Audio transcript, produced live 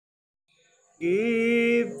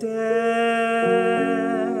Give thanks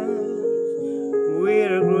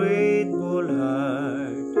with a grateful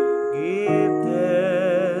heart. Give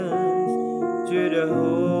thanks to the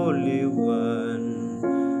Holy One.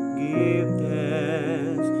 Give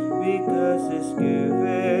thanks because it's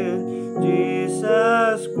given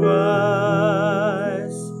Jesus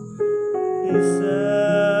Christ, His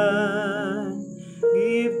Son.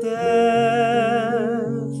 Give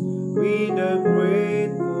thanks with a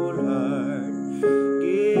grateful heart.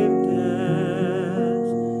 Give thanks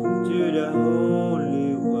to the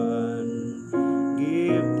Holy One.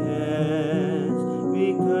 Give thanks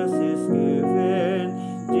because it's given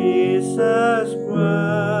Jesus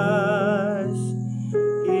Christ,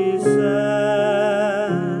 His Son.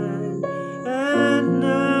 And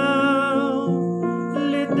now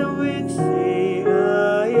let the weak say, I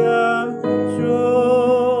am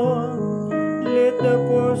strong. Let the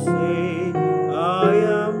poor say, I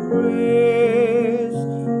am rich,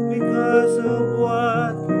 because of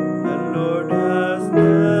what the Lord has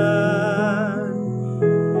done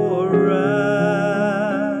for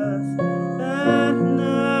us. And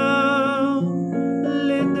now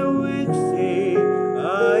let the weak say,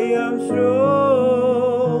 I am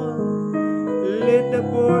strong. Let the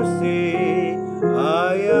poor say,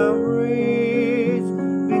 I am rich,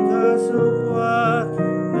 because of what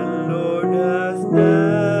the Lord has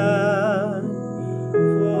done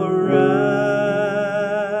for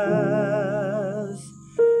us.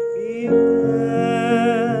 Give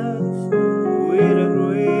thanks with a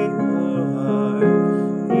grateful heart.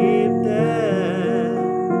 Give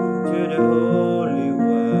thanks to the Holy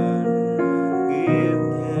One. Give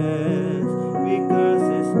thanks because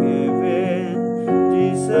it's given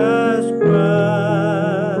Jesus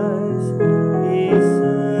Christ, His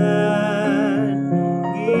Son.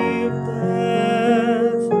 Give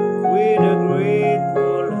thanks with a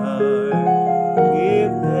grateful heart.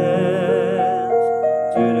 Give thanks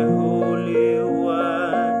to the Holy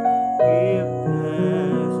One. Give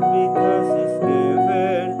thanks because it's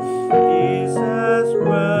given Jesus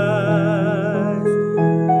Christ,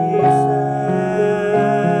 His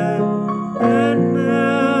Son. And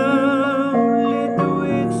now let the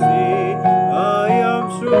weak say, I am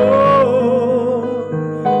strong.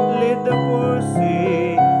 Let the poor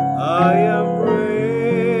say, I am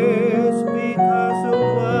rich, because of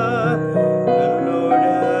what the Lord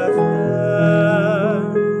has done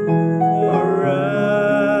for us.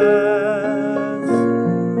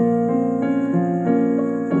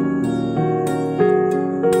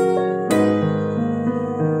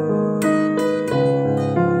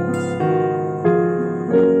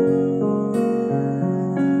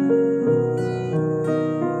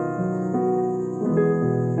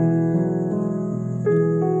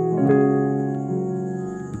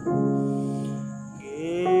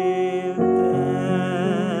 Give thanks.